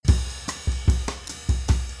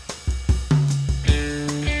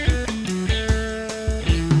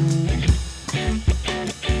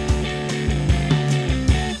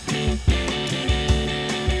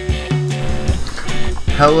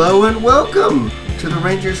Hello and welcome to the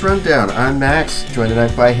Rangers Rundown. I'm Max, joined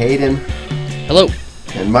tonight by Hayden. Hello.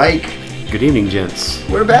 And Mike. Good evening, gents.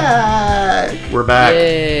 We're back! We're back.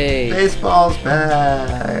 Yay. Baseball's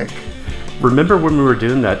back. Remember when we were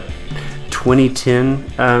doing that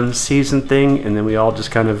 2010 season thing, and then we all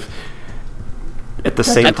just kind of, at the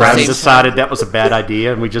same time, decided that was a bad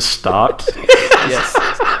idea, and we just stopped? Yes.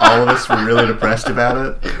 All of us were really depressed about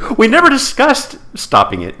it. We never discussed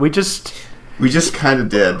stopping it. We just kind of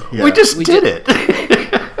did. Yeah. We did it.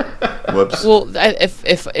 Whoops. Well,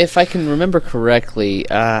 if I can remember correctly,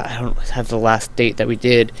 I don't have the last date that we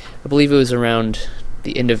did. I believe it was around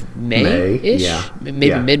the end of May-ish?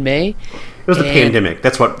 Maybe mid-May. It was the pandemic.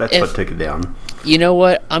 That's what took it down. You know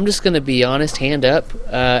what? I'm just going to be honest, hand up.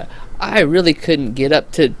 I really couldn't get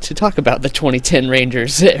up to talk about the 2010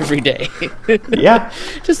 Rangers every day. Yeah.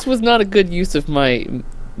 Just was not a good use of my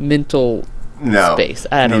mental space.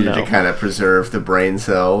 I don't know. Needed to kind of preserve the brain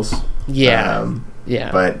cells. Yeah.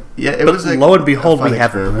 Yeah. But yeah, it was lo and behold, we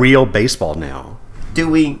have experiment. real baseball now. Do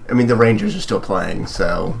we? I mean, the Rangers are still playing,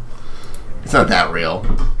 so it's not that real.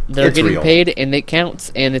 They're getting real. paid, and it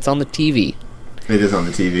counts, and it's on the TV. It is on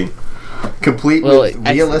the TV. Complete with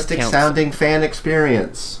realistic sounding fan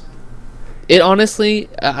experience. It honestly,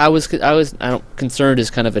 I don't, concerned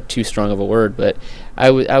is kind of a too strong of a word, but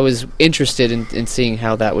I was interested in seeing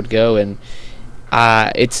how that would go, and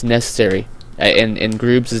it's necessary. And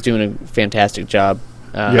Groobs is doing a fantastic job.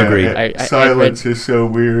 Agreed. Silence is so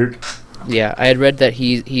weird. Yeah, I had read that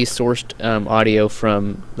he sourced audio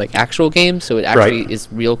from like actual games, so it actually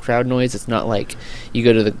is real crowd noise. It's not like you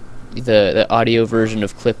go to the audio version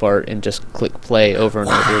of clip art and just click play over and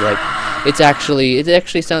over. Like it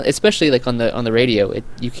actually sounds, especially like on the radio,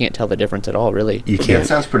 you can't tell the difference at all, really. You can't. Yeah, it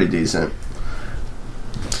sounds pretty decent.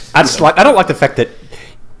 I don't like the fact that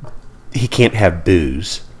he can't have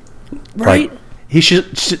booze. Right. Like, he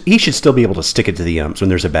should still be able to stick it to the umps when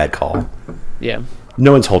there's a bad call. Yeah.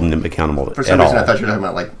 No one's holding him accountable at all. For some reason, I thought you were talking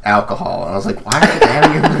about like alcohol, and I was like, "Why are they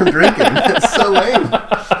banning him from drinking? That's so lame."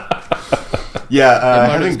 Yeah,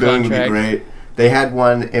 having booing would be great. They had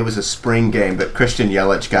one. It was a spring game, but Christian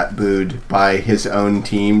Yelich got booed by his own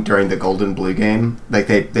team during the Golden Blue game. Like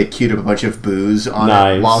they queued up a bunch of boos on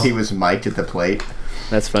it while he was mic'd at the plate.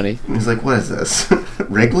 That's funny. And he's like, "What is this,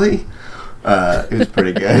 Wrigley?" It was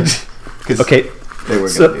pretty good. Okay, they were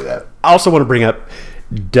going to do that. I also want to bring up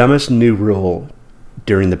dumbest new rule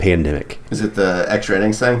during the pandemic. Is it the extra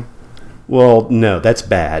innings thing? Well, no, that's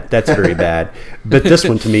bad. That's very bad. But this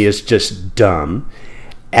one to me is just dumb.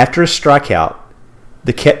 After a strikeout,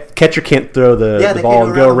 the catcher can't throw the ball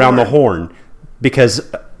and go around the horn because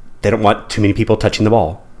they don't want too many people touching the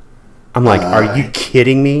ball. I'm like, are you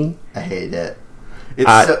kidding me? I hate it.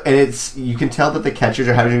 It's you can tell that the catchers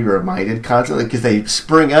are having to be reminded constantly because they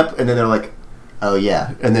spring up and then they're like, "Oh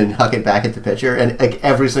yeah," and then huck it back at the pitcher, and like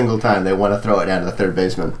every single time they want to throw it down to the third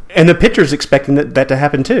baseman. And the pitcher's expecting that to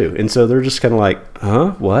happen too, and so they're just kind of like,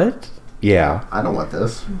 "Huh? What? Yeah, I don't want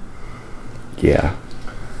this." Yeah,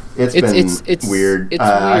 it's weird. It's weird.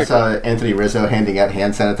 I saw Anthony Rizzo handing out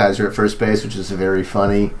hand sanitizer at first base, which is very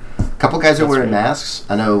funny. A couple guys are wearing masks.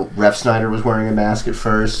 I know Ref Snyder was wearing a mask at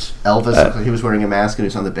first. Elvis looked like he was wearing a mask and he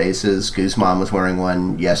was on the bases. Guzman was wearing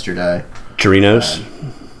one yesterday. Chirinos.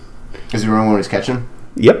 Is he wearing one when he's catching?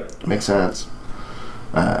 Yep. Makes sense.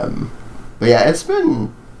 But yeah, it's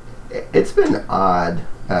been odd.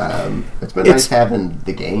 It's been nice having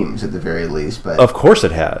the games at the very least. But of course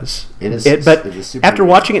it has. It is super after weird.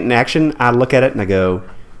 watching it in action, I look at it and I go,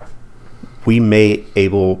 we may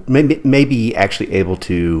be actually able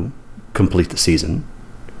to complete the season.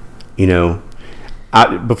 You know,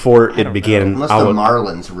 before it began. Unless the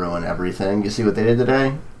Marlins ruin everything. You see what they did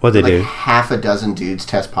today? What'd they do? Half a dozen dudes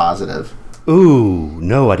test positive. Ooh,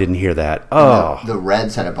 no, I didn't hear that. Oh, the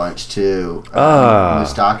Reds had a bunch too.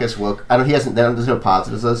 Moustakas woke. There's no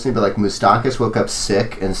positives listed, but like Moustakas woke up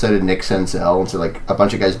sick, and so did Nick Senzel, and so like a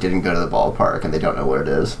bunch of guys didn't go to the ballpark, and they don't know where it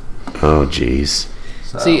is. Oh, jeez.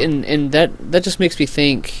 So. See, and that just makes me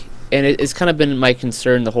think, and it's kind of been my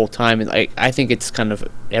concern the whole time, and I think it's kind of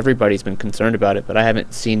everybody's been concerned about it, but I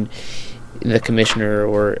haven't seen the commissioner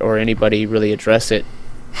or anybody really address it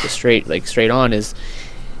straight on. Is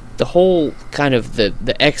the whole kind of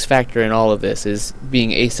the X factor in all of this is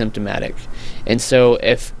being asymptomatic, and so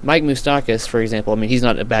if Mike Moustakas, for example, I mean he's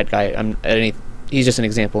not a bad guy. He's just an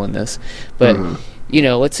example in this, but. Mm-hmm. You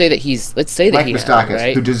know, let's say that he Moustakas, has it,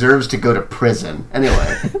 right? Who deserves to go to prison.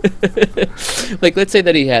 Anyway. Like, let's say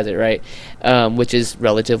that he has it, right? Which is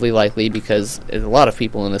relatively likely because a lot of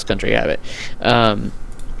people in this country have it.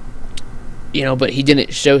 but he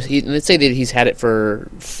didn't show. Let's say that he's had it for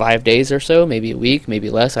 5 days or so, maybe a week, maybe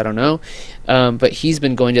less. I don't know. But he's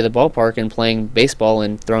been going to the ballpark and playing baseball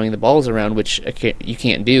and throwing the balls around, which you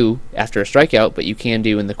can't do after a strikeout, but you can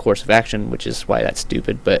do in the course of action, which is why that's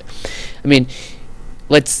stupid. But I mean,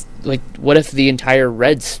 what if the entire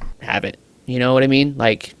Reds have it? You know what I mean?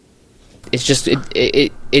 Like, it's just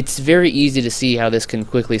it's very easy to see how this can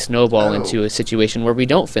quickly snowball into a situation where we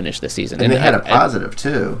don't finish the season. And they had a positive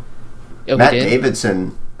too. Matt Davidson.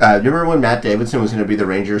 Do you remember when Matt Davidson was going to be the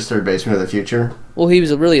Rangers' third baseman of the future? Well, he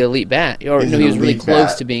was a really elite bat. He was really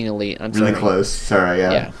close to being elite. Really close. Sorry,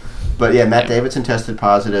 yeah. But yeah, Matt Davidson tested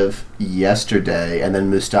positive yesterday, and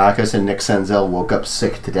then Moustakas and Nick Senzel woke up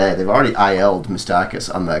sick today. They've already IL'd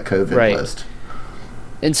Moustakas on that COVID list.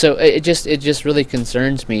 And so it just really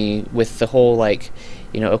concerns me with the whole, like,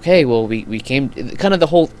 okay, well, we came kind of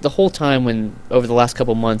the whole time when over the last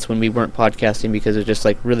couple months when we weren't podcasting because it was just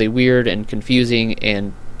like really weird and confusing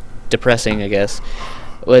and depressing, I guess.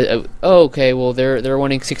 Okay, well they're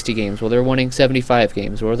wanting 60 games, well they're wanting 75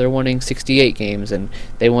 games, or they're wanting 68 games, and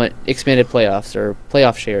they want expanded playoffs or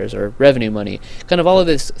playoff shares or revenue money. Kind of all of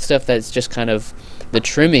this stuff that's just kind of the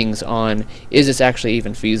trimmings on, is this actually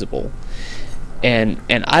even feasible? And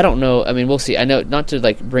I don't know. I mean, we'll see. I know not to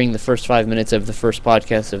like bring the first 5 minutes of the first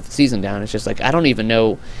podcast of the season down. It's just like I don't even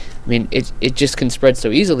know. I mean, it just can spread so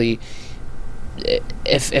easily.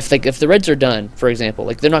 If the Reds are done, for example,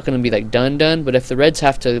 like they're not going to be like done, but if the Reds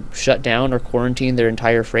have to shut down or quarantine their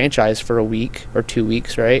entire franchise for a week or 2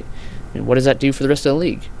 weeks, right? I mean, what does that do for the rest of the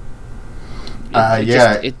league? You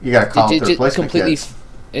got to call up the replacement kids.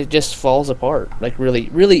 It just falls apart, like really,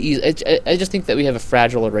 really easy. I just think that we have a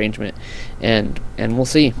fragile arrangement, and we'll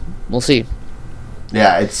see.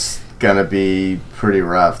 Yeah, it's gonna be pretty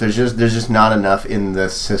rough. There's just not enough in the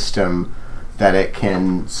system that it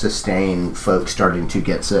can sustain folks starting to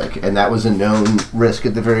get sick, and that was a known risk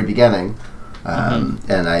at the very beginning.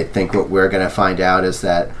 And I think what we're gonna find out is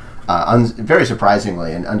that, very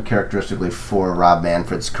surprisingly and uncharacteristically for Rob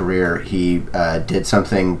Manfred's career, he did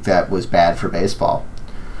something that was bad for baseball.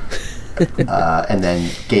 And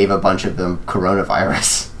then gave a bunch of them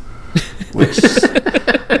coronavirus, which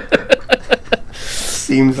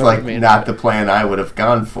seems like not the plan I would have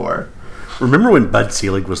gone for. Remember when Bud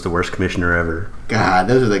Selig was the worst commissioner ever? God,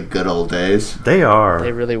 those are the good old days. They are.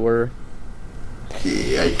 They really were.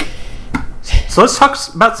 Yike. So let's talk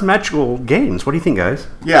about some magical games. What do you think, guys?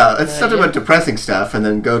 Yeah, let's talk about depressing stuff and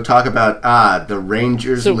then go talk about the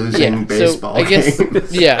Rangers losing baseball games.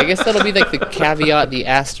 I guess that'll be like the caveat, the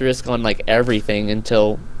asterisk on like everything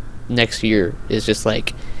until next year is just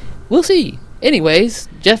like, we'll see. Anyways,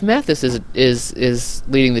 Jeff Mathis is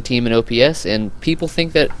leading the team in OPS, and people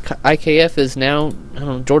think that IKF is now, I don't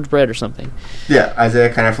know, George Brett or something. Yeah,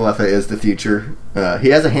 Isaiah Kiner-Falefa is the future. He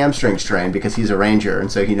has a hamstring strain because he's a Ranger,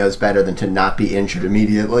 and so he knows better than to not be injured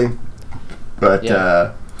immediately. But,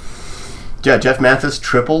 Jeff Mathis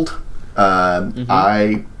tripled.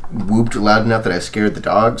 I whooped loud enough that I scared the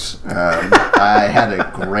dogs. I had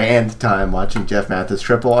a grand time watching Jeff Mathis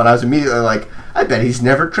triple, and I was immediately like, I bet he's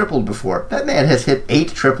never tripled before. That man has hit 8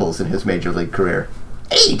 triples in his major league career.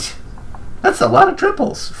 8! That's a lot of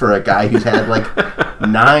triples for a guy who's had like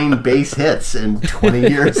 9 base hits in 20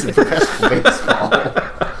 years of professional baseball.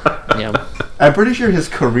 Yeah. I'm pretty sure his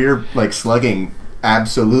career like slugging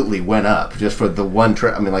absolutely went up just for the one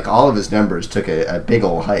trip. I mean, like all of his numbers took a big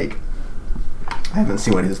old hike. I haven't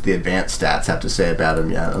seen what the advanced stats have to say about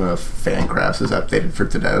him yet. I don't know if Fangraphs is updated for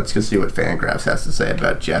today. Let's go see what Fangraphs has to say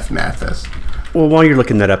about Jeff Mathis. Well, while you're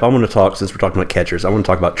looking that up, I want to talk, since we're talking about catchers, I want to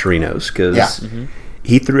talk about Chirinos, because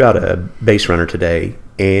he threw out a base runner today,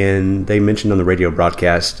 and they mentioned on the radio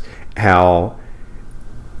broadcast how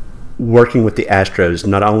working with the Astros,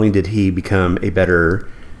 not only did he become a better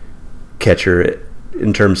catcher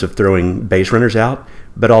in terms of throwing base runners out,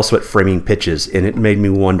 but also at framing pitches, and it made me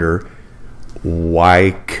wonder,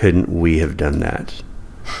 why couldn't we have done that?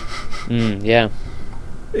 Yeah.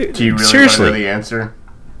 Do you really Seriously want to know the answer?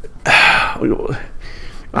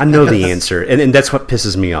 I know the answer, and that's what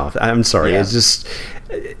pisses me off. I'm sorry. It's just,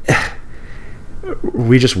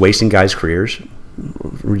 we're just wasting guys' careers.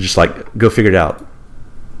 We're just like, go figure it out.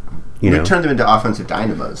 We turned them into offensive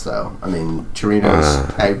dynamos, though. I mean,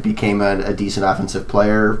 Chirinos became a decent offensive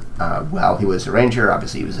player while he was a Ranger.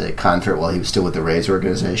 Obviously, he was a convert while he was still with the Rays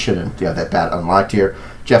organization, and you have that bat unlocked here.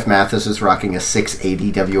 Jeff Mathis is rocking a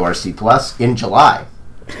 680 WRC plus in July.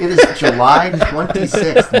 It is July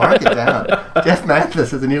 26th. Mark it down. Jeff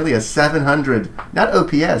Mathis has nearly a 700, not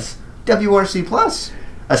OPS, WRC plus.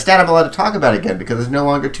 A stat I'm allowed to talk about again because it's no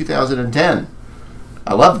longer 2010.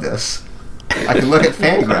 I love this. I can look at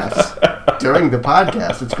Fangraphs during the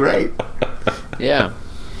podcast. It's great. Yeah.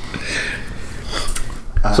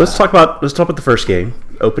 So let's talk about the first game,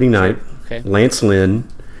 opening night. Okay. Lance Lynn,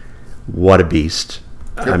 what a beast!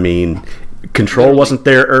 I mean, control wasn't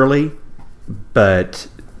there early, but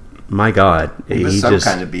my God, he was some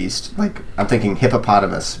kind of beast. Like, I'm thinking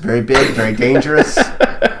hippopotamus, very big, very dangerous.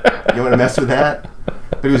 You want to mess with that?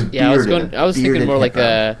 But he was bearded. I was thinking more like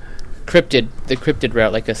the cryptid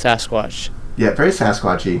route, like a Sasquatch. Yeah, very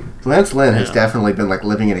Sasquatchy. Lance Lynn has definitely been like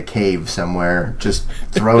living in a cave somewhere, just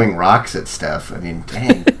throwing rocks at stuff. I mean,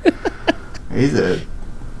 dang.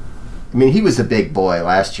 He was a big boy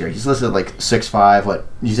last year. He's listed like 6'5". What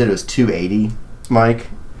you said it was 280, Mike?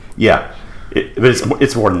 Yeah, but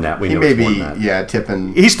it's more than that. We know it's more than that.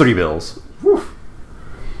 tipping. He's 3 bills. Whew.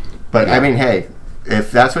 But I mean, hey,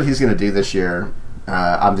 if that's what he's going to do this year,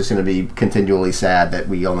 I'm just going to be continually sad that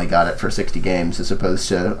we only got it for 60 games as opposed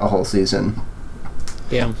to a whole season.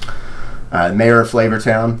 Yeah. Mayor of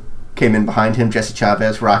Flavortown came in behind him, Jesse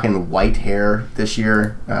Chavez, rocking white hair this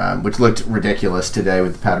year, which looked ridiculous today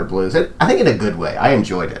with the powder blues. I think in a good way. I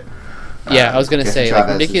enjoyed it. Yeah, I was going to say, like,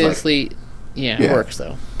 ridiculously, it works,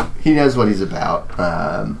 though. He knows what he's about.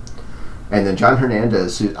 And then John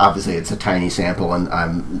Hernandez, who, obviously it's a tiny sample, and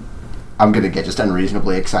I'm going to get just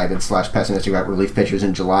unreasonably excited / pessimistic about relief pitchers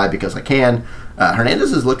in July because I can.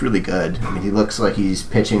 Hernandez has looked really good. I mean, he looks like he's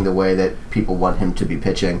pitching the way that people want him to be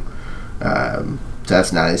pitching. So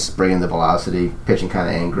that's nice. Bringing the velocity, pitching kind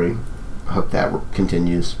of angry. I hope that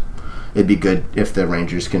continues. It'd be good if the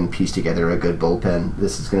Rangers can piece together a good bullpen.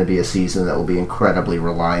 This is going to be a season that will be incredibly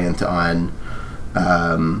reliant on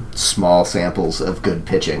small samples of good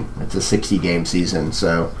pitching. It's a 60-game season,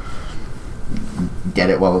 so get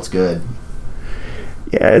it while it's good.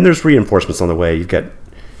 Yeah, and there's reinforcements on the way. You've got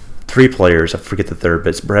 3 players. I forget the third, but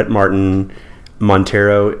it's Brett Martin,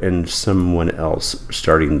 Montero, and someone else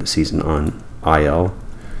starting the season on IL.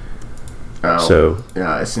 Oh, so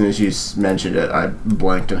yeah. As soon as you mentioned it, I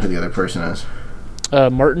blanked on who the other person is.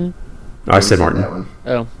 Martin. I said Martin. That one.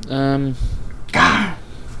 Oh, God,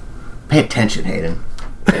 pay attention, Hayden.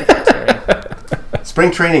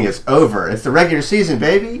 Spring training is over. It's the regular season,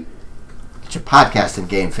 baby. Get your podcasting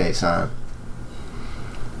game face on.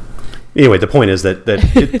 Anyway, the point is that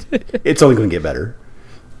it's only going to get better.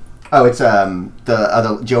 Oh, it's the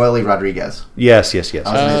other Joely Rodriguez. Yes.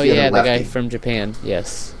 Oh, yeah, the guy from Japan.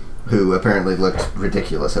 Yes. Who apparently looked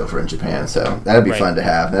ridiculous over in Japan. So that'd be fun to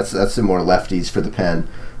have. That's some more lefties for the pen.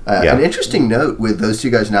 An interesting note with those 2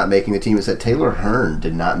 guys not making the team is that Taylor Hearn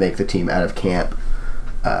did not make the team out of camp,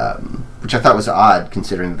 which I thought was odd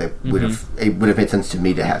considering that it would have made sense to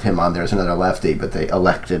me to have him on there as another lefty, but they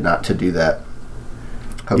elected not to do that.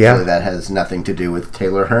 Hopefully that has nothing to do with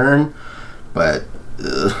Taylor Hearn, but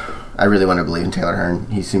I really want to believe in Taylor Hearn.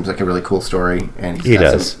 He seems like a really cool story, and he's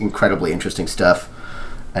got some incredibly interesting stuff,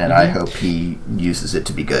 and I hope he uses it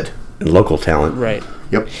to be good. And local talent. Right.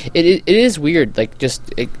 Yep. It is weird, like,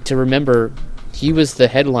 to remember he was the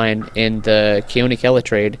headline in the Keone Kela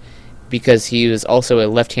trade because he was also a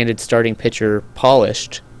left-handed starting pitcher,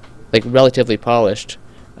 polished, like relatively polished,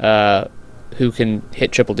 who can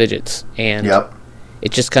hit triple digits. And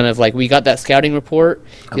it's just kind of like we got that scouting report.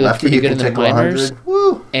 He looked pretty good in the minors,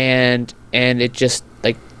 and it just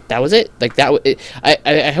like that was it. Like that.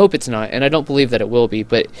 I hope it's not, and I don't believe that it will be.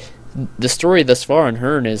 But the story thus far on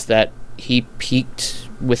Hearn is that he peaked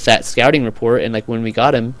with that scouting report, and like when we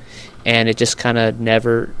got him, and it just kind of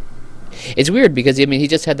never. It's weird because he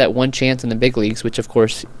just had that one chance in the big leagues, which of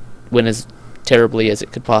course went as terribly as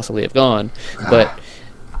it could possibly have gone, but.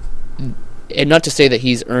 And not to say that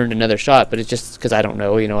he's earned another shot, but it's just because I don't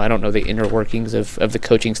know. I don't know the inner workings of the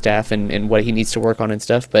coaching staff and what he needs to work on and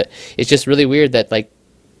stuff. But it's just really weird that, like,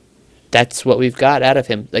 that's what we've got out of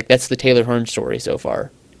him. Like, that's the Taylor Hearn story so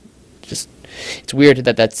far. Just, it's weird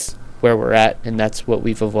that that's where we're at, and that's what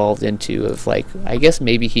we've evolved into of, like, I guess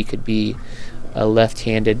maybe he could be a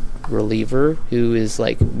left-handed reliever who is,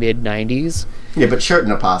 like, mid-90s. Yeah, but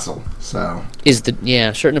Sherten Apostle, so.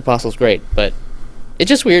 Sherten Apostle's great, but... It's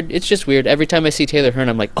just weird. Every time I see Taylor Hearn,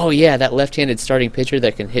 I'm like, oh, yeah, that left-handed starting pitcher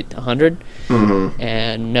that can hit 100. Mm-hmm.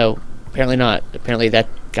 And no, apparently not. Apparently that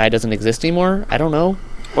guy doesn't exist anymore. I don't know.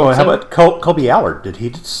 Well, how about Colby Allard? Did he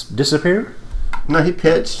disappear? No, he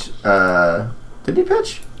pitched. Did he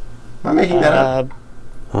pitch? Am I making that up?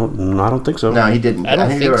 I don't think so. No, he didn't. I don't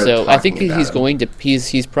think so. I think he's going to.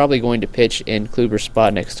 He's probably going to pitch in Kluber's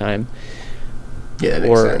spot next time. Yeah, that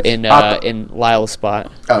makes sense. In Lyle's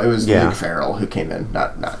spot. Oh, it was Luke Farrell who came in,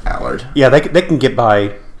 not Allard. Yeah, they can get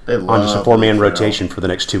by on just a 4-man rotation for the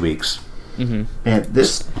next 2 weeks. Mm-hmm. And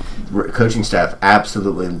this coaching staff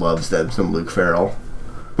absolutely loves them some Luke Farrell.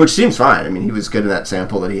 Which seems fine. I mean, he was good in that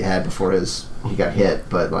sample that he had before he got hit,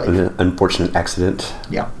 but like an unfortunate accident.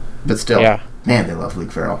 Yeah, but still, man, they love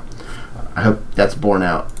Luke Farrell. I hope that's borne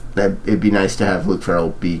out. It'd be nice to have Luke Farrell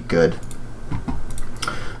be good.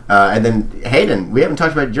 And then Hayden, we haven't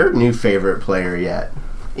talked about your new favorite player yet.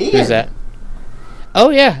 Ian. Who's that? Oh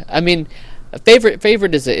yeah, I mean,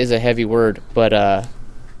 favorite is a heavy word, but I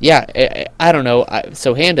don't know.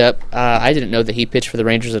 So hand up, I didn't know that he pitched for the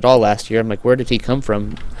Rangers at all last year. I'm like, where did he come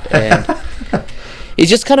from? And he's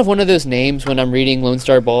just kind of one of those names when I'm reading Lone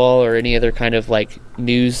Star Ball or any other kind of like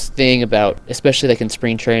news thing about, especially like in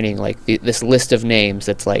spring training, like this list of names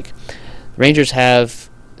that's like, Rangers have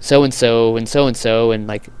so and so and so and so and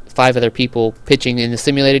like 5 other people pitching in the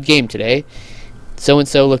simulated game today. So and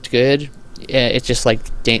so looked good. It's just like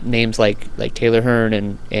names like Taylor Hearn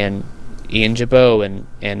and Ian Jabot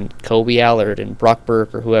and Kobe Allard and Brock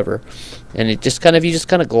Burke or whoever, and you just kind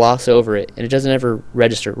of gloss over it, and it doesn't ever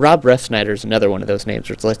register. Rob Refsnyder is another one of those names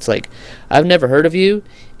where it's like, I've never heard of you,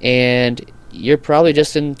 and you're probably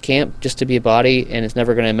just in camp just to be a body, and it's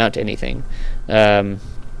never going to amount to anything.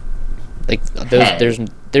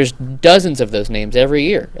 There's dozens of those names every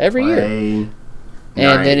year, and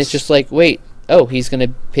then it's just like, wait. Oh, he's going to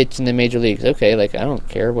pitch in the major leagues. Okay, like, I don't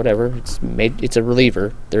care, whatever. It's a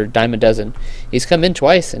reliever. They're a dime a dozen. He's come in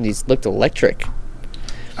twice, and he's looked electric.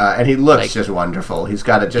 And he looks just wonderful. He's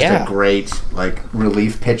got a great, like,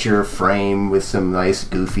 relief pitcher frame with some nice,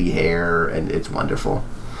 goofy hair, and it's wonderful.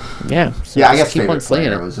 Yeah. So I guess favorite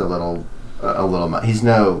player was a little he's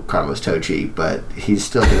no Carlos Tocci, but he's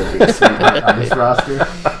still going to be a sweetheart on this roster.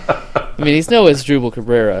 I mean, he's no Asdrubal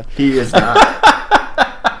Cabrera. He is not.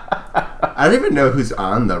 I don't even know who's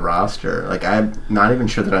on the roster. Like, I'm not even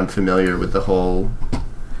sure that I'm familiar with the whole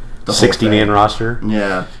 60-man roster.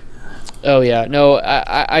 Yeah. Oh yeah, no,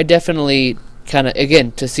 I definitely kind of,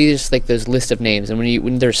 again, to see just like those list of names, and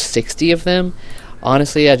when there's 60 of them,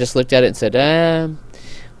 honestly, I just looked at it and said,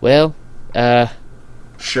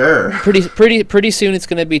 sure. Pretty soon it's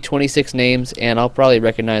going to be 26 names, and I'll probably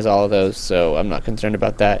recognize all of those, so I'm not concerned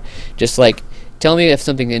about that. Just like, tell me if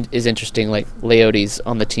something is interesting, like Leote's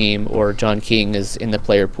on the team or John King is in the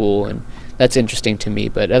player pool, and that's interesting to me.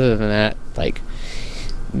 But other than that, like,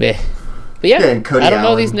 meh. But yeah, and Cody I don't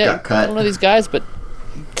know these guys, but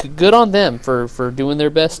good on them for doing their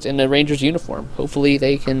best in the Rangers uniform. Hopefully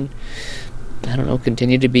they can, I don't know,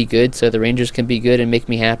 continue to be good so the Rangers can be good and make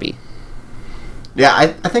me happy. Yeah, I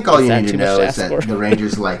think all you need to know is that the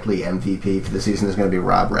Rangers' likely MVP for the season is going to be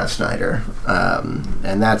Rob Refsnyder.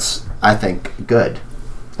 And that's, I think, good.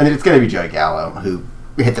 I mean, it's going to be Joey Gallo, who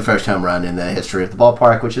hit the first home run in the history of the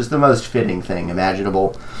ballpark, which is the most fitting thing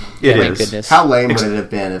imaginable. It is. Goodness. How lame would it have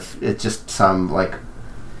been if it's just some, like,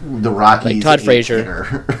 the Rockies... Like Todd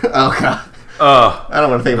Frazier. Oh, God. I don't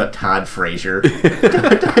want to think about Todd Frazier.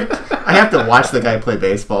 I have to watch the guy play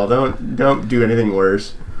baseball. Don't do anything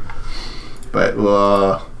worse. But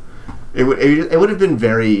it would have been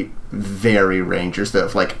very, very Rangers though.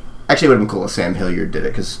 If, like, actually, it would have been cool if Sam Hilliard did it,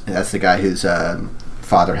 because that's the guy whose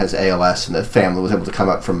father has ALS, and the family was able to come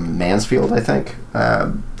up from Mansfield. I think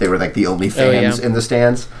they were like the only fans in the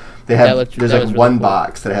stands. They have there's like one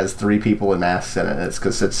box that has 3 people in masks in it. And it's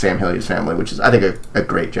because it's Sam Hilliard's family, which is, I think, a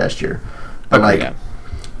great gesture. But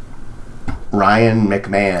Ryan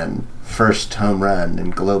McMahon, first home run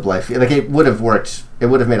in Globe Life. Like, it would have worked. It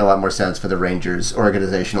would have made a lot more sense for the Rangers'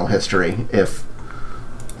 organizational history if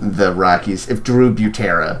Drew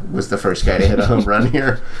Butera was the first guy to hit a home run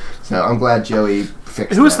here. So I'm glad Joey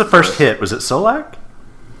fixed it. Who was the first hit? Was it Solak?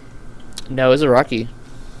 No, it was a Rocky.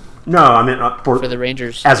 No, I mean for the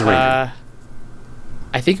Rangers. As a Ranger.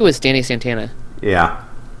 I think it was Danny Santana. Yeah.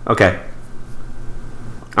 Okay.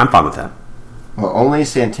 I'm fine with that. Well, only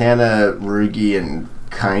Santana, Rugi, and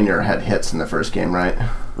Kiner had hits in the first game, right?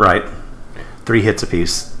 Right. 3 hits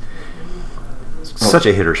apiece. Such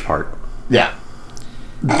a hitter's part. Yeah.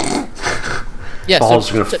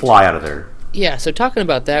 Ball's going to fly out of there. Yeah, so talking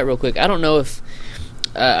about that real quick, I don't know if...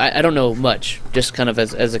 I don't know much, just kind of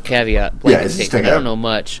as a caveat. Yeah, it's just I don't know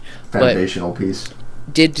much. Foundational piece.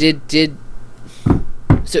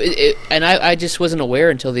 So I just wasn't aware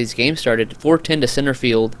until these games started. 410 to center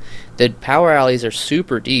field, the power alleys are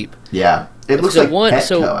super deep. Yeah, it looks like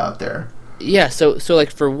Petco out there. Yeah, so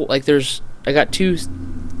like I got 2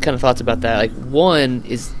 kind of thoughts about that. Like, one,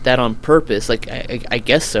 is that on purpose? Like, I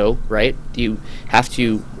guess so, right? You have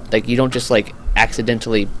to, like, you don't just like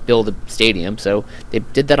accidentally build a stadium. So they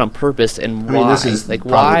did that on purpose. And I mean, this is like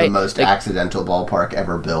probably the most accidental ballpark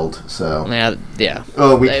ever built. So yeah.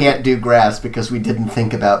 Oh, we can't do grass because we didn't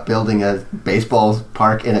think about building a baseball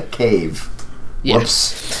park in a cave. Yeah.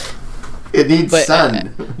 Whoops! It needs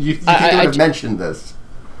sun. You could have mentioned this.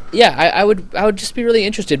 Yeah, I would just be really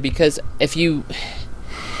interested, because if you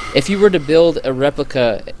were to build a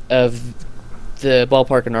replica of the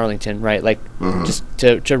ballpark in Arlington, right, like just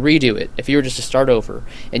to redo it, if you were just to start over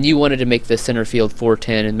and you wanted to make the center field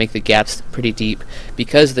 410 and make the gaps pretty deep,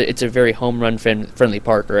 because it's a very home run friendly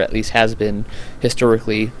park, or at least has been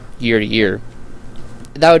historically year to year,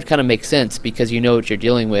 that would kind of make sense, because you know what you're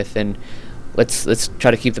dealing with, and let's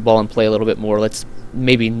try to keep the ball in play a little bit more. Let's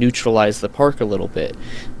maybe neutralize the park a little bit.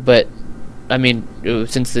 But I mean,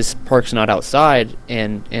 since this park's not outside,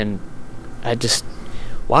 and I just,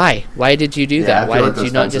 why did you do that? Why did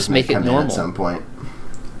you not just make it normal at some point?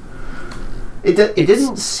 It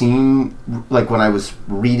didn't seem like, when I was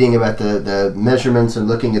reading about the measurements and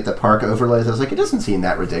looking at the park overlays, I was like, it doesn't seem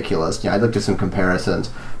that ridiculous. Yeah, I looked at some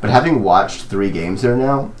comparisons, but having watched 3 games there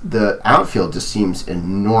now, the outfield just seems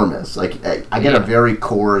enormous. Like, I get a very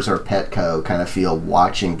Coors or Petco kind of feel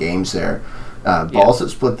watching games there. Balls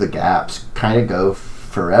that split the gaps kind of go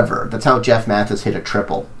forever. That's how Jeff Mathis hit a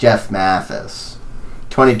triple. Jeff Mathis.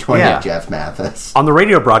 2020 Jeff Mathis. On the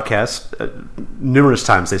radio broadcast, numerous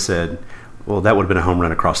times they said, well, that would have been a home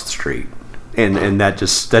run across the street. And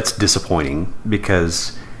that's disappointing,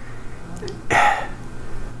 because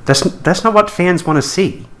that's not what fans want to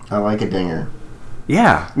see. I like a dinger.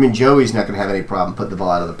 Yeah. I mean, Joey's not going to have any problem putting the ball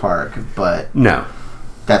out of the park, but no,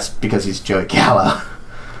 that's because he's Joey Gallo.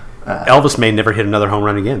 Elvis may never hit another home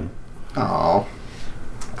run again. Oh,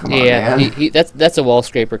 come on, man. He that's a wall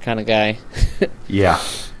scraper kind of guy. Yeah.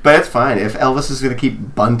 But it's fine. If Elvis is going to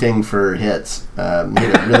keep bunting for hits, he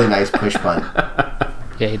had a really nice push bunt.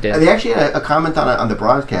 Yeah, he did. They actually had a comment on the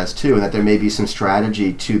broadcast, too, and that there may be some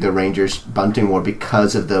strategy to the Rangers bunting more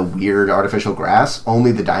because of the weird artificial grass.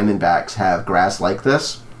 Only the Diamondbacks have grass like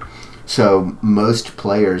this, so most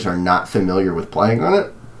players are not familiar with playing on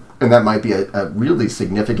it, and that might be a really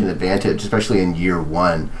significant advantage, especially in year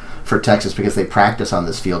 1 for Texas, because they practice on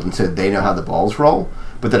this field, and so they know how the balls roll.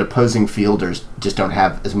 But that opposing fielders just don't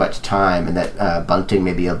have as much time, and that bunting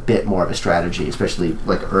may be a bit more of a strategy, especially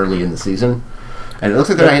like early in the season. And it looks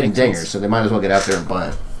like they're not hitting dingers, so they might as well get out there and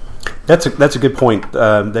bunt. That's a good point.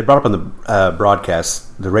 They brought up on the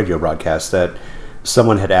broadcast, the radio broadcast, that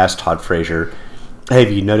someone had asked Todd Frazier, hey,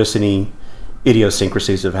 have you noticed any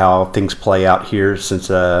idiosyncrasies of how things play out here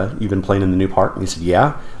since you've been playing in the new park? And he said,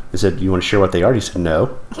 yeah. They said, you want to share what they are? He said,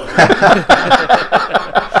 no.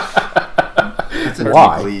 That's a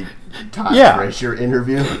deeply Todd Frazier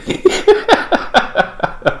interview.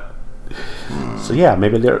 So yeah,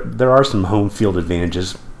 maybe there are some home field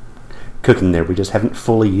advantages cooking there. We just haven't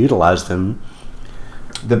fully utilized them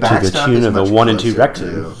to the tune of a 1 and 2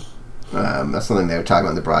 record. That's something they were talking about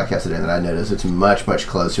in the broadcast today that I noticed. It's much, much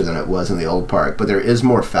closer than it was in the old park, but there is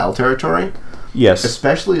more foul territory. Yes,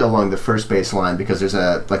 especially along the first base line, because there's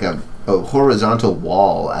a horizontal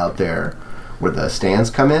wall out there where the stands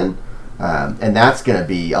come in, and that's going to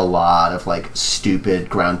be a lot of like stupid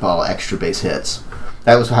ground ball extra base hits.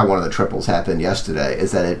 That was how one of the triples happened yesterday.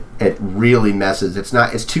 Is that it really messes.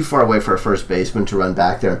 It's too far away for a first baseman to run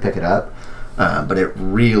back there and pick it up, but it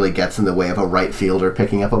really gets in the way of a right fielder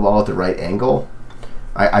picking up a ball at the right angle.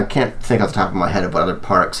 I can't think off the top of my head of what other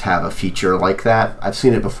parks have a feature like that. I've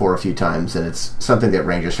seen it before a few times, and it's something that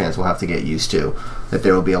Rangers fans will have to get used to, that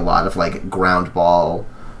there will be a lot of like ground ball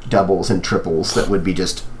doubles and triples that would be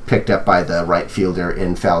just picked up by the right fielder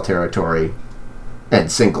in foul territory,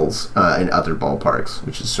 and singles in other ballparks,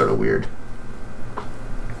 which is sort of weird.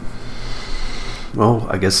 Well,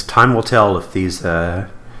 I guess time will tell if these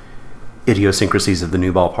idiosyncrasies of the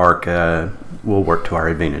new ballpark will work to our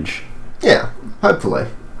advantage. Yeah, hopefully.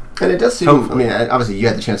 And it does seem, hopefully. I mean, obviously you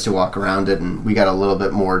had the chance to walk around it, and we got a little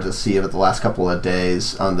bit more to see of it the last couple of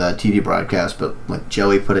days on the TV broadcast, but like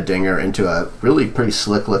Joey put a dinger into a really pretty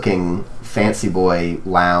slick-looking fancy boy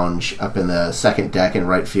lounge up in the second deck in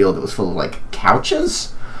right field that was full of like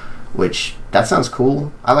couches, which, that sounds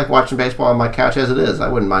cool. I like watching baseball on my couch as it is. I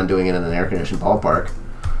wouldn't mind doing it in an air-conditioned ballpark.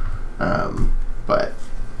 But,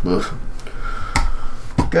 oof.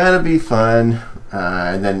 Gonna be fun.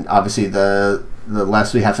 And then obviously the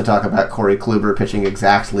less we have to talk about Corey Kluber pitching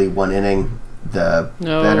exactly 1 inning, the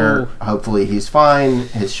better. Hopefully he's fine.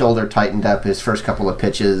 His shoulder tightened up his first couple of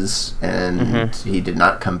pitches, and he did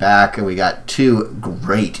not come back. And we got 2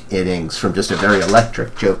 great innings from just a very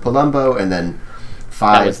electric Joe Palumbo, and then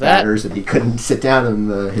 5 batters that he couldn't sit down in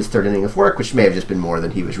his third inning of work, which may have just been more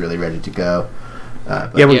than he was really ready to go.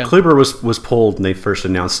 When Kluber was pulled and they first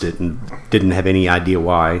announced it and didn't have any idea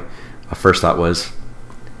why, my first thought was,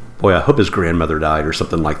 boy, I hope his grandmother died or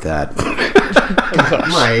something like that.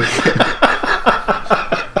 Mike.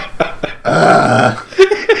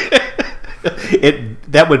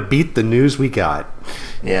 that would beat the news we got.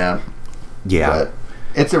 Yeah. Yeah. But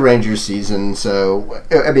it's a Rangers season, so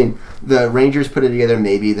I mean, the Rangers put it together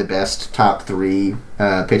maybe the best top 3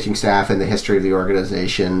 pitching staff in the history of the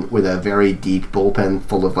organization, with a very deep bullpen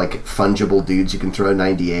full of like fungible dudes you can throw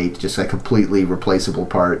 98, just like completely replaceable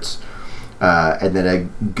parts, and then a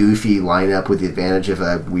goofy lineup with the advantage of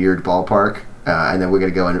a weird ballpark, and then we're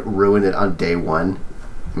gonna go and ruin it on day 1.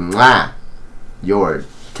 Mwah! Your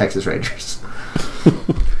Texas Rangers.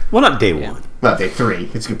 Well, not day 1. Well, day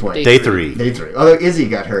 3. It's a good point. Day 3. Day 3. Although Izzy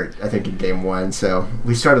got hurt, I think, in game 1. So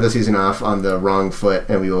we started the season off on the wrong foot,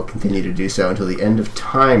 and we will continue to do so until the end of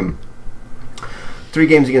time. 3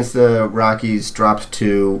 games against the Rockies, dropped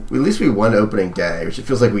 2. At least we won opening day, which it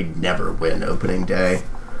feels like we never win opening day.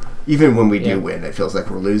 Even when we do win, it feels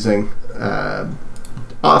like we're losing.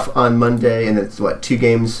 Off on Monday, and it's, 2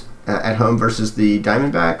 games at home versus the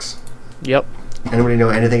Diamondbacks? Yep. Anybody know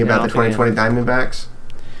anything about the 2020 Diamondbacks?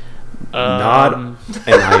 Not an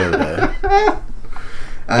iota.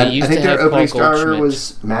 I think their opening starter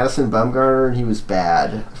was Madison Bumgarner, and he was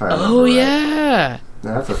bad. If I remember right. Yeah.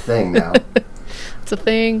 No, that's a thing now. It's a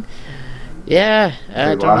thing. Yeah.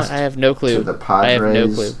 I have no clue. To the Padres I have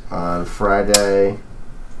no clue. On Friday.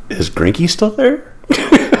 Is Greinke still there?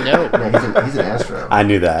 No. No, he's an Astro. I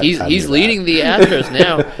knew that. He's leading the Astros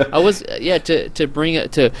now. I was to bring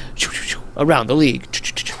it to around the league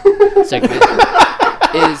segment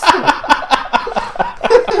is.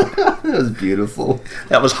 That was beautiful.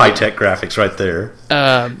 That was high-tech graphics right there.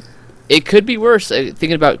 It could be worse.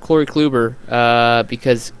 Thinking about Corey Kluber,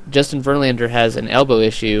 because Justin Verlander has an elbow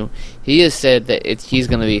issue. He has said that he's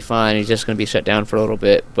going to be fine. He's just going to be shut down for a little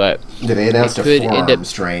bit. But they announced a forearm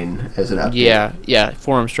strain as an update. Yeah,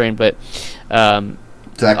 forearm strain. But so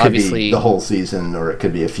that could be the whole season, or it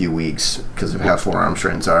could be a few weeks because of how forearm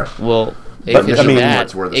strains are. Well, it could be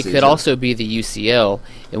that. It could also be the UCL,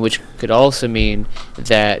 and which could also mean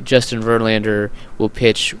that Justin Verlander will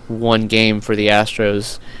pitch 1 game for the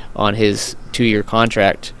Astros on his 2-year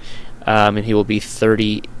contract, and he will be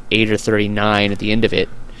 38 or 39 at the end of it,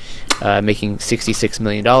 making $66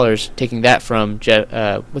 million. Taking that from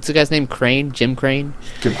what's the guy's name? Crane, Jim Crane.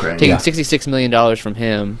 Jim Crane. Taking $66 million from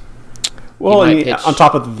him. Well, on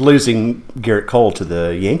top of losing Garrett Cole to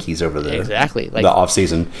the Yankees over the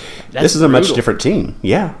offseason, this is a much different team.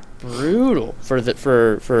 Yeah, brutal for the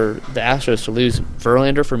Astros to lose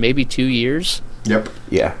Verlander for maybe 2 years. Yep.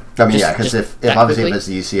 Yeah. I mean, because if obviously if it's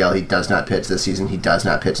the UCL, he does not pitch this season. He does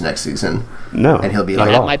not pitch next season. No, and he'll be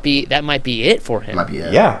that might be it for him. Might be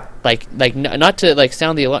it. Yeah. Like not to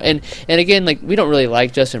sound the alarm, and again, we don't really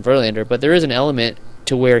like Justin Verlander, but there is an element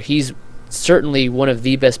to where he's certainly one of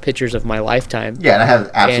the best pitchers of my lifetime. Yeah, and I have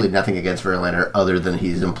absolutely nothing against Verlander other than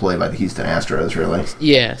he's employed by the Houston Astros, really.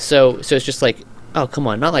 Yeah, so it's just like, oh, come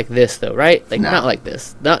on, not like this, though, right? Not like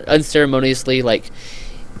this. Not unceremoniously,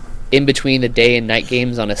 in between the day and night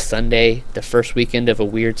games on a Sunday, the first weekend of a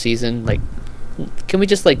weird season. Can we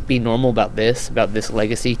just, be normal about this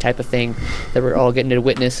legacy type of thing that we're all getting to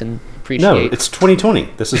witness and appreciate? No, it's 2020.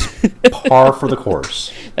 This is par for the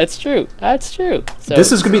course. That's true. So,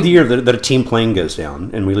 this is going to be the year that a team plane goes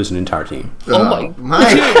down and we lose an entire team. Oh, my.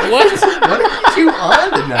 Dude, what? What are you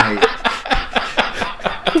on tonight?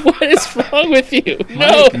 What is wrong with you?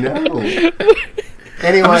 Mike, no.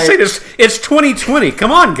 Anyway. I'm just saying it's 2020.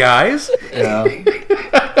 Come on, guys. Yeah.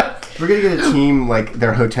 We're going to get a team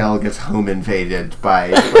their hotel gets home invaded by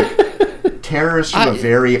terrorists from a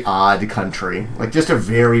very odd country. Just a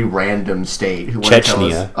very random state who want to tell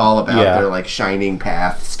us all about their Shining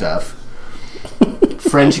Path stuff.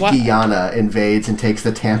 French Guiana invades and takes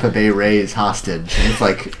the Tampa Bay Rays hostage.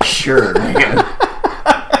 It's sure, man.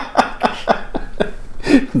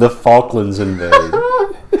 The Falklands invade.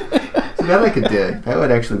 That I could dig. That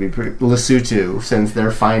would actually be pretty. Lesotho sends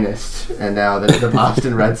their finest, and now the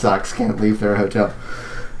Boston Red Sox can't leave their hotel.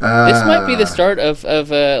 This might be the start of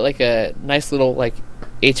a nice little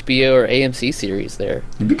HBO or AMC series there.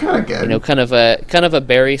 It'd be kind of good. Kind of a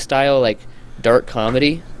Barry style dark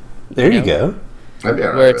comedy. There you go. That'd be all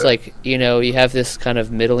right, where it's you have this kind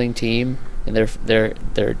of middling team, and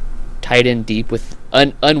they're tied in deep with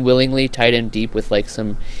unwillingly tied in deep with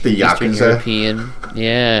some the Eastern European.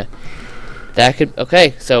 Yeah. That could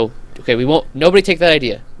we won't nobody take that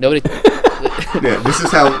idea. Nobody Yeah, this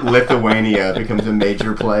is how Lithuania becomes a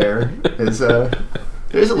major player. There's a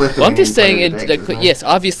Lithuanian. Well, I'm just saying yes,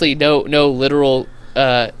 obviously no literal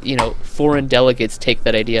foreign delegates take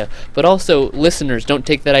that idea, but also listeners don't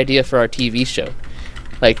take that idea for our TV show.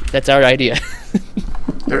 That's our idea.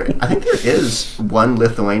 I think there is one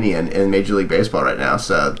Lithuanian in Major League Baseball right now.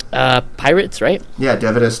 So Pirates, right? Yeah,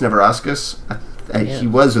 Davidas Neverauskas. He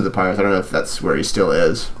was with the Pirates. I don't know if that's where he still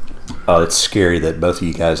is. Oh, it's scary that both of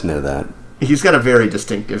you guys know that. He's got a very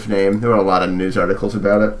distinctive name. There were a lot of news articles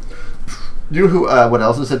about it. You know who? What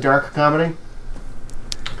else is a dark comedy?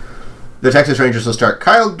 The Texas Rangers will start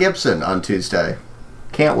Kyle Gibson on Tuesday.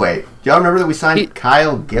 Can't wait. Do y'all remember that we signed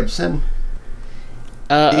Kyle Gibson?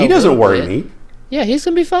 He doesn't worry me. Yeah, he's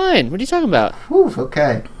going to be fine. What are you talking about? Whew,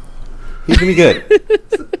 okay. He's going to be good.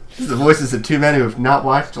 This is the voices of two men who have not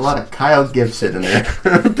watched a lot of Kyle Gibson in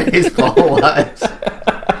their baseball lives.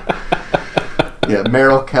 Yeah,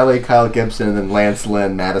 Merrill Kelly, Kyle Gibson, and then Lance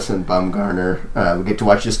Lynn, Madison Bumgarner. We get to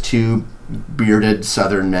watch just two bearded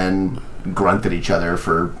Southern men grunt at each other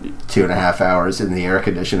for 2.5 hours in the air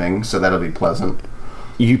conditioning, so that'll be pleasant.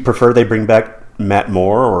 You prefer they bring back Matt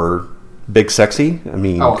Moore or Big Sexy? I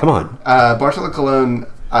mean, come on. Barcelona Colon,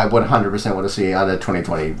 I 100% want to see on a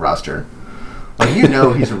 2020 roster. Like,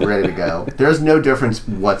 he's ready to go. There's no difference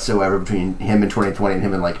whatsoever between him in 2020 and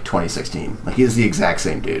him in, 2016. Like, he's the exact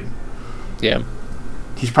same dude. Yeah.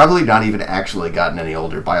 He's probably not even actually gotten any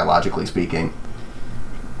older, biologically speaking.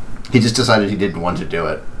 He just decided he didn't want to do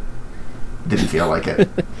it. Didn't feel like it.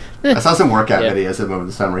 I saw some workout videos of him over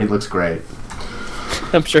the summer. He looks great.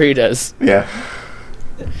 I'm sure he does. Yeah.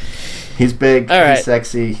 He's big. All right. He's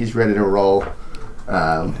sexy. He's ready to roll.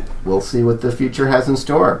 We'll see what the future has in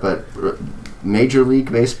store. But Major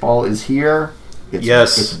League Baseball is here.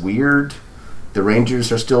 It's weird. The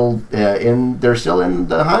Rangers are still They're still in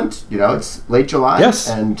the hunt. It's late July. Yes.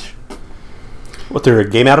 And they're a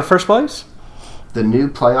game out of first place? The new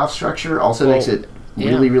playoff structure also makes it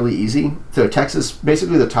really, really easy. So Texas,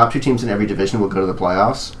 basically the top two teams in every division will go to the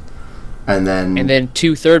playoffs. And then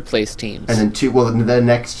two third-place teams. And then the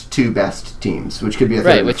next two best teams, which could be a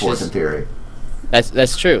third and fourth in theory. That's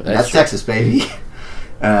true. That's true. Texas, baby.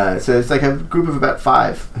 So it's like a group of about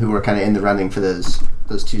 5 who are kind of in the running for those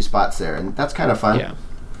 2 spots there, and that's kind of fun. Yeah.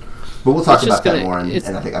 But we'll talk about that more in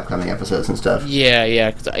I think upcoming episodes and stuff. Yeah,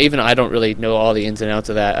 because even I don't really know all the ins and outs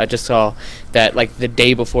of that. I just saw that the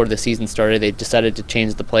day before the season started, they decided to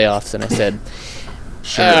change the playoffs, and I said,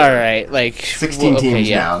 sure. All right, 16 teams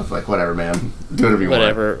now. It's whatever, man. Do whatever you want.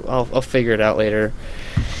 Whatever. I'll figure it out later.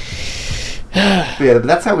 But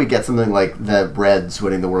that's how we get something like the Reds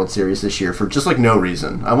winning the World Series this year for just no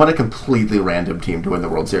reason. I want a completely random team to win the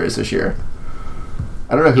World Series this year.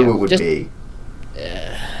 I don't know who it would be.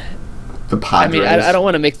 The Padres. I mean, I don't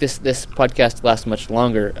want to make this podcast last much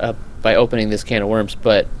longer by opening this can of worms,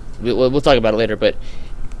 but we'll talk about it later. But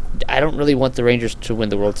I don't really want the Rangers to win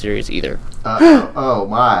the World Series either. Oh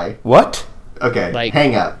my! What? Okay,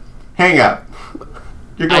 hang up.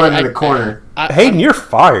 You're going in the corner. Hayden, you're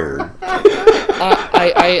fired.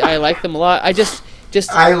 I like them a lot. I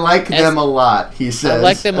like them a lot, he says. I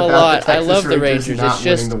like them a lot. I love the Rangers. It's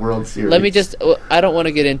just the World Series. Let me I don't want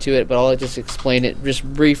to get into it, but I'll just explain it just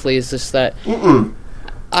briefly. Is just that you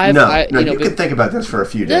can think about this for a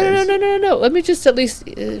few days. No. Let me just at least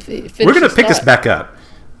finish. We're going to pick this back up.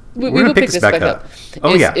 We will pick this back up.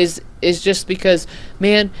 Oh, Is just because,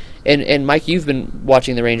 man, and Mike, you've been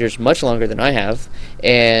watching the Rangers much longer than I have,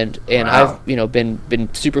 and wow. I've been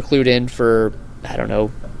super clued in for, I don't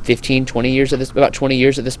know, 15, 20 years about 20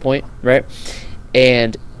 years at this point, right?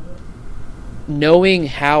 And knowing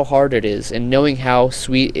how hard it is, and knowing how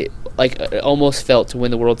sweet it almost felt to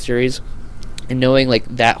win the World Series, and knowing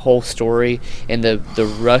that whole story and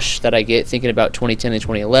the rush that I get thinking about 2010 and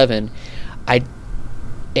 2011,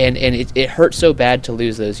 it hurt so bad to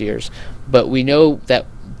lose those years, but we know that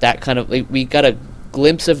kind of we got a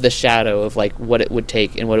glimpse of the shadow of what it would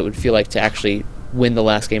take and what it would feel like to actually win the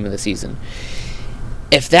last game of the season.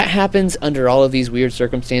 If that happens under all of these weird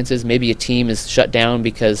circumstances, maybe a team is shut down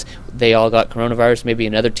because they all got coronavirus, maybe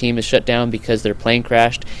another team is shut down because their plane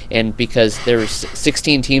crashed, and because there were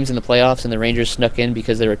 16 teams in the playoffs and the Rangers snuck in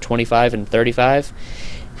because they were 25 and 35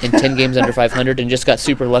 and 10 games under 500 and just got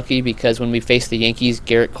super lucky because when we faced the Yankees,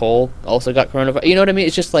 Garrett Cole also got coronavirus. You know what I mean?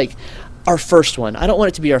 It's just our first one. I don't want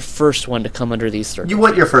it to be our first one to come under these circumstances. You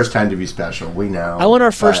want your first time to be special, we know. I want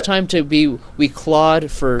our first time to be, we clawed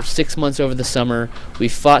for 6 months over the summer. We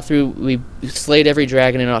fought through, we slayed every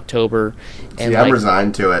dragon in October. And I'm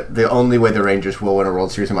resigned to it. The only way the Rangers will win a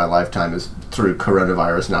World Series in my lifetime is through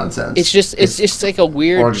coronavirus nonsense. It's just like a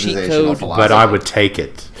weird cheat code. Philosophy. But I would take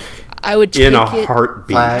it. I would take it. In a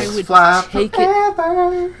heartbeat. I would take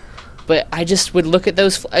it. But I just would look at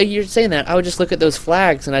those. You're saying that. I would just look at those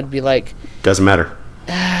flags and I'd be like, doesn't matter.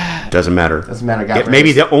 Doesn't matter. Doesn't matter. It may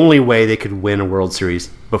be the only way they could win a World Series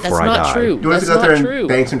before I die. That's not true. Do you want to go out there and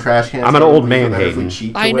bang some trash cans? I'm an old man, Hayden.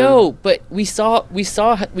 I know, but we saw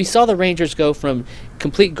the Rangers go from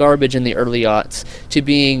complete garbage in the early aughts to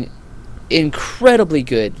being incredibly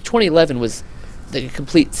good. 2011 was the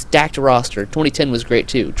complete stacked roster. 2010 was great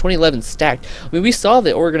too. 2011 stacked. I mean, we saw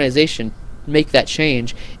the organization make that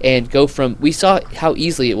change and go from. We saw how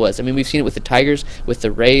easily it was. I mean, we've seen it with the Tigers, with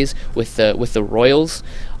the Rays, with the Royals.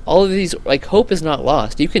 All of these, like, hope is not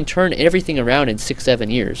lost. You can turn everything around in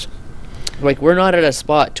 6-7 years. Like, we're not at a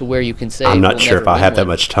spot to where you can say. I'm not sure if I have that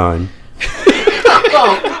much time.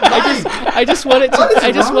 I just want it to.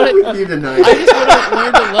 I just want to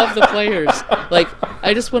learn to love the players. Like,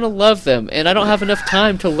 I just want to love them, and I don't have enough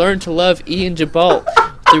time to learn to love Ian Gibault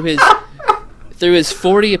through his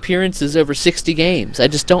 40 appearances over 60 games. I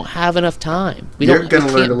just don't have enough time. We can't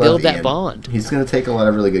build that bond. He's going to take a lot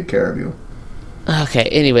of really good care of you. Okay.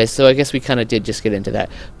 Anyways, so I guess we kind of did just get into that.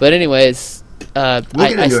 But anyways, I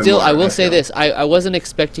will say this: I wasn't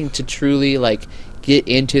expecting to truly like get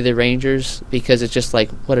into the Rangers, because it's just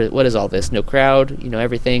like, what is all this? No crowd,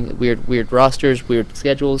 everything, weird rosters, weird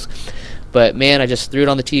schedules. But man, I just threw it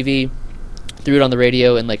on the TV, threw it on the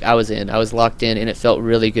radio, and like I was locked in, and it felt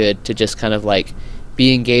really good to just kind of like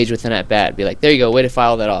be engaged with an at bat, be like, there you go, way to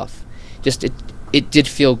file that off. Just it did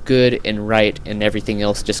feel good and right, and everything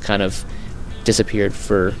else just kind of disappeared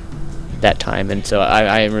for that time. And so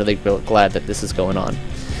I am really glad that this is going on.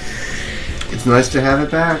 It's nice to have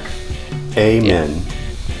it back. Amen.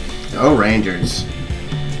 Yeah. Oh, Rangers.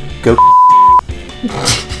 Go.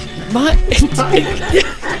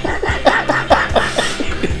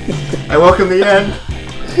 I welcome the end.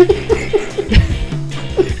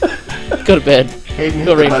 Go to bed. Hayden,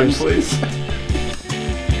 go hit the Rangers. button, please.